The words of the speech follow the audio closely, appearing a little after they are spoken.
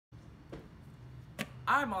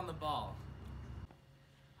I'm on the ball.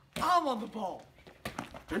 I'm on the ball.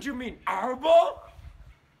 Don't you mean our ball?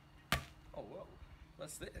 Oh, whoa.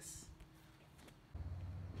 What's this?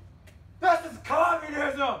 This is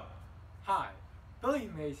communism! Hi, Billy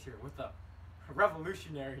Mays here with a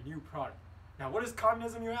revolutionary new product. Now, what is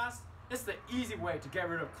communism, you ask? It's the easy way to get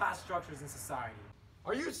rid of class structures in society.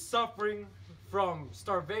 Are you suffering from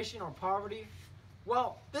starvation or poverty?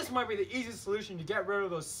 Well, this might be the easiest solution to get rid of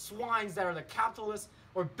those swines that are the capitalists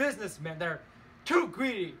or businessmen that are too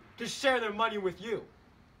greedy to share their money with you.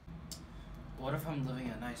 What if I'm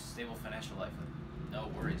living a nice, stable financial life with no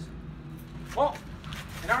worries? Well,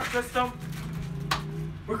 in our system,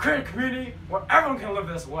 we create a community where everyone can live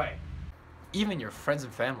this way. Even your friends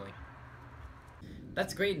and family.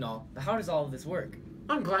 That's great and all, but how does all of this work?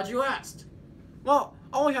 I'm glad you asked. Well,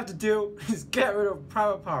 all you have to do is get rid of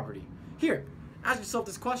private property. Here, ask yourself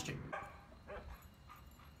this question.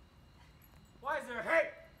 Why is there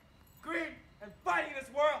hate, greed, and fighting in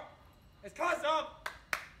this world? It's because of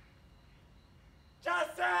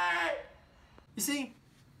justice! You see,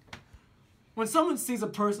 when someone sees a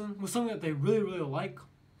person with something that they really, really like,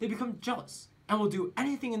 they become jealous and will do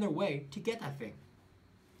anything in their way to get that thing,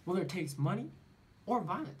 whether it takes money or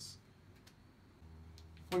violence.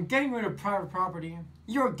 When getting rid of private property,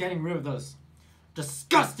 you're getting rid of those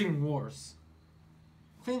disgusting wars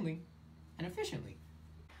cleanly and efficiently.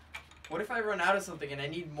 What if I run out of something and I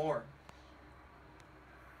need more?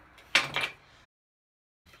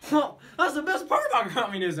 Well, that's the best part about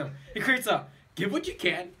communism. It creates a give what you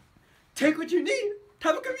can, take what you need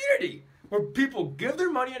type of community where people give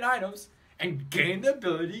their money and items and gain the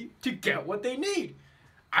ability to get what they need.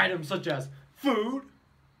 Items such as food,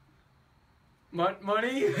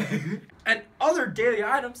 money, and other daily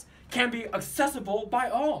items can be accessible by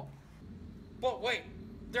all. But wait,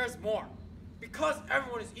 there's more. Because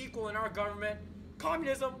everyone is equal in our government,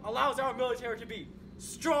 communism allows our military to be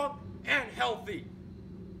strong and healthy.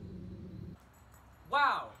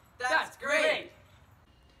 Wow, that's great!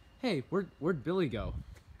 Hey, where'd Billy go?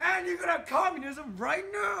 And you can have communism right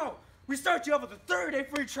now. We start you off with a 30-day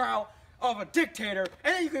free trial of a dictator,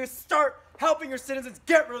 and then you can start helping your citizens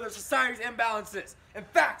get rid of their society's imbalances. In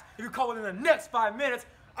fact, if you call within the next 5 minutes,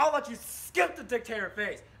 I'll let you skip the dictator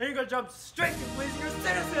phase, and you're gonna jump straight to pleasing your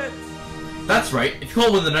citizens. That's right, if you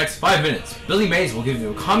call within the next 5 minutes, Billy Mays will give you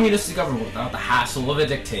a communist government without the hassle of a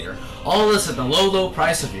dictator. All this at the low, low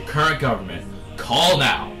price of your current government. Call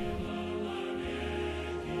now.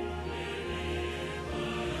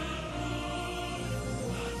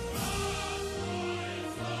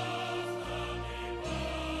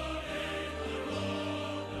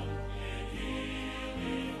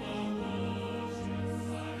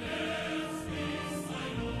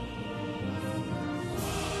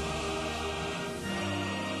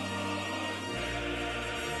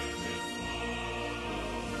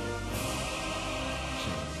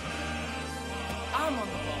 I'm on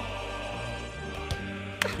the ball.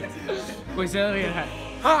 Wait, say that again.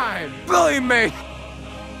 Hi, Billy Mays.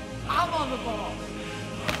 I'm on the ball.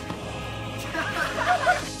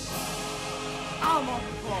 I'm on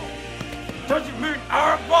the ball. Don't you mean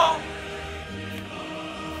our ball?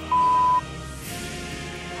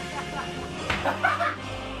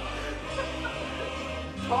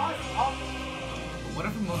 What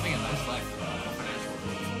if I'm living a nice life without financial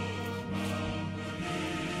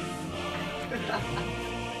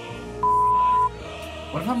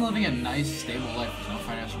What if I'm living a nice, stable life with no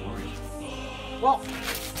financial worries? Well,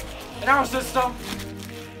 in our system,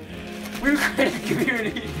 we create a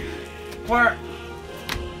community where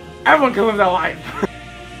everyone can live their life.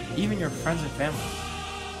 Even your friends and family.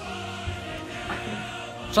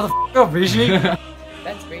 Shut the f up, Rishi.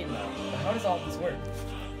 That's great and all, but how does all of this work?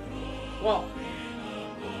 Well,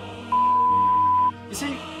 you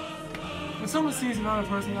see, when someone sees another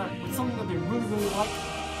person with something that they really, really like,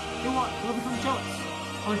 they'll become jealous.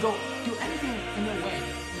 Or they'll do anything in their way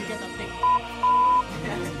to get that thing.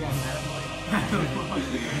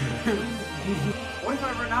 What if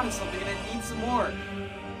I run out of something and I need some more?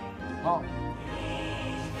 Oh.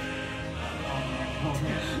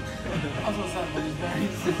 I was so sad about these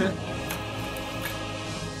berries.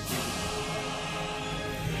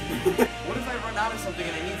 What if I run out of something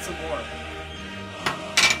and I need some more?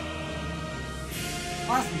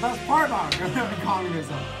 That's the best part about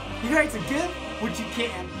communism. You get to give what you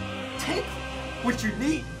can, take what you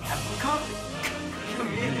need. That's the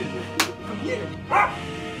community.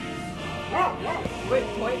 Wait,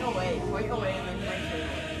 point away and then point away.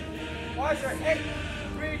 Why is there hate,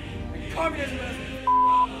 greed, and communism in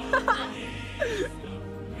this?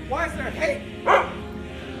 Why is there hate,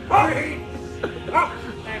 greed,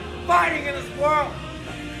 and fighting in this world?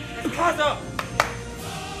 Casa!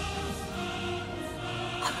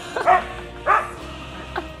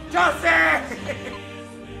 Justin!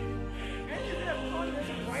 And you can have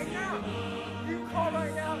communism right now. You call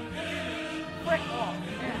right now, break off.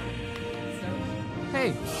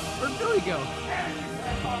 Hey, where'd Billy go? And you can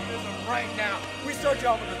have communism right now. We start you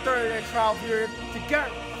off with a 30-day trial period to get.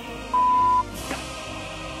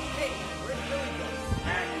 Hey, where'd Billy go?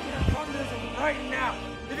 And you can have communism right now.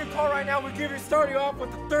 If you call right now, we'll give you start you off with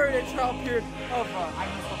a 30-day trial period of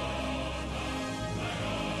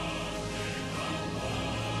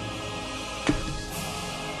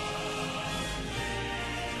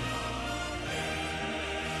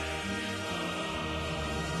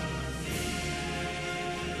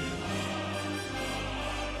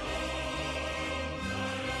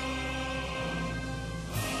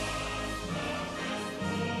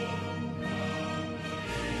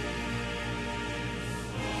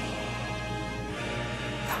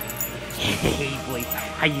Hey, boy,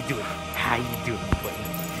 how you doing? How you doing, boy?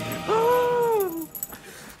 Oh,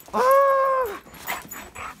 oh.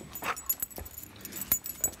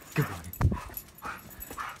 Good morning.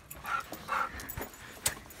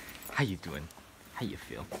 How you doing? How you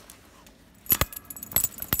feel?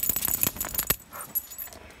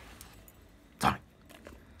 Sorry.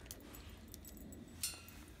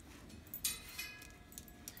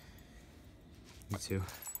 Me too.